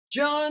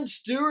Jon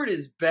Stewart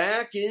is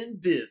back in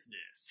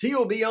business.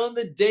 He'll be on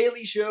The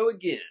Daily Show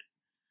again.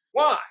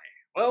 Why?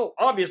 Well,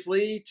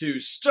 obviously, to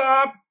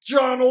stop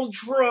Donald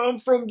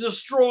Trump from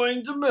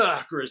destroying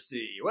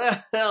democracy.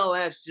 Well,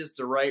 that's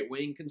just a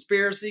right-wing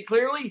conspiracy,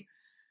 clearly.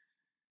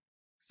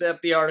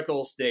 Except the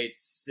article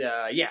states,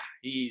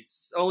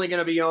 he's only going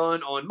to be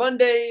on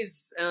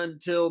Mondays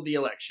until the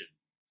election.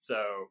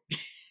 So,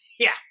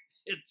 yeah,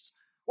 it's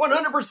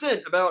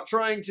 100% about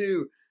trying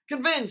to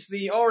convince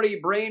the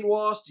already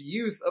brainwashed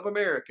youth of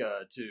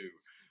America to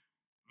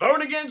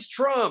vote against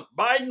Trump.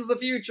 Biden's the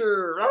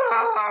future.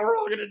 We're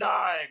all gonna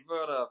die.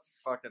 What a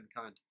fucking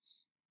cunt.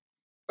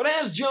 But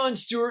as Jon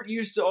Stewart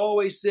used to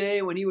always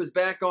say when he was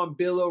back on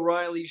Bill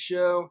O'Reilly's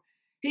show,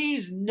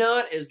 he's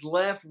not as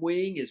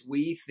left-wing as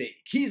we think.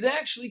 He's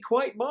actually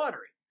quite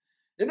moderate.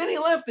 And then he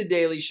left The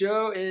Daily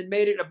Show and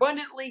made it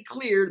abundantly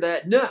clear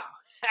that no,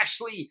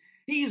 actually,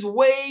 he's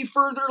way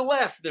further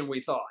left than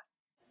we thought.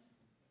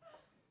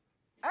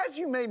 As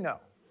you may know,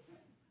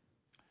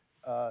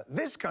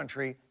 this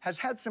country has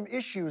had some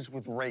issues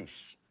with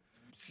race.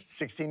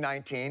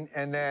 1619,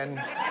 and then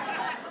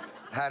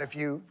had a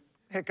few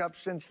hiccups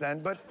since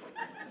then, but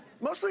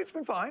mostly it's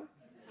been fine.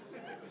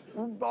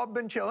 We've all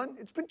been chilling.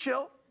 It's been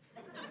chill.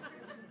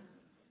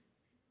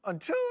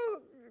 Until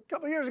a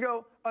couple years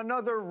ago,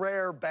 another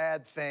rare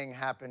bad thing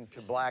happened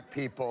to black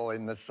people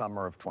in the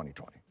summer of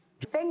 2020.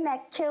 The thing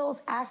that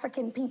kills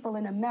African people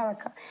in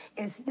America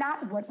is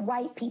not what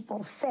white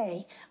people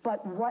say,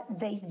 but what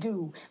they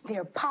do.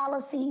 Their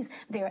policies,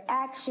 their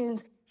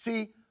actions.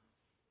 See,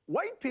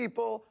 white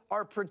people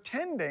are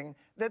pretending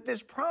that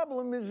this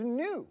problem is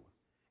new,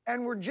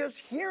 and we're just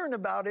hearing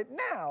about it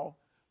now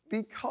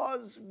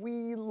because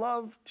we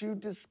love to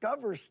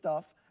discover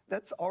stuff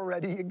that's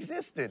already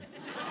existed.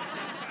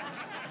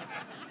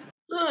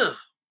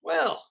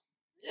 Well,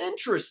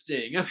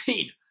 interesting. I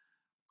mean,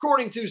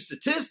 according to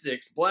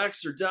statistics,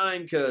 blacks are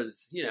dying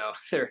because,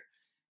 they're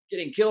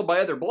getting killed by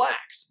other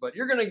blacks. But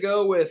you're going to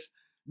go with,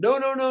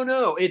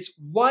 no. It's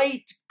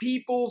white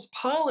people's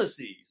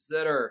policies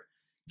that are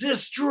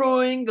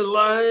destroying the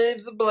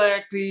lives of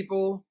black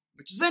people.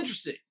 Which is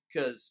interesting,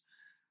 because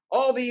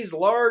all these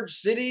large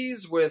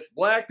cities with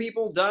black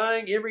people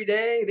dying every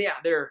day,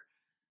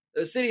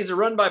 the cities are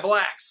run by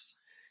blacks.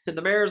 In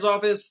the mayor's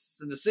office,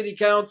 and the city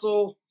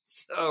council.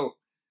 So,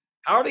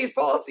 how are these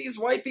policies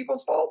white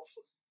people's faults?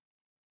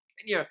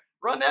 Can you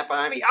run that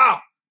by me? Oh,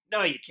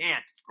 no, you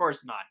can't. Of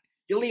course not.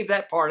 You leave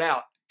that part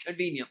out,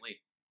 conveniently.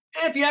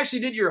 If you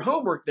actually did your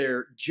homework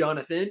there,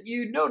 Jonathan,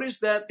 you'd notice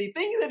that the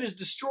thing that is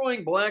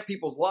destroying black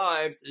people's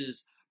lives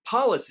is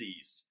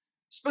policies.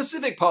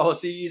 Specific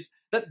policies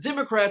that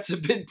Democrats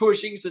have been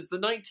pushing since the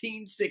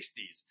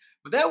 1960s.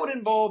 But that would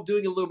involve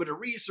doing a little bit of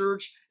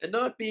research and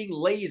not being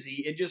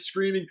lazy and just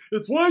screaming,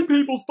 it's white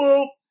people's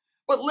fault!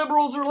 But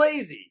liberals are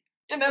lazy,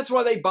 and that's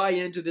why they buy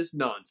into this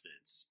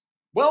nonsense.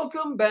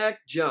 Welcome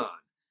back, John.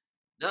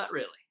 Not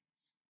really.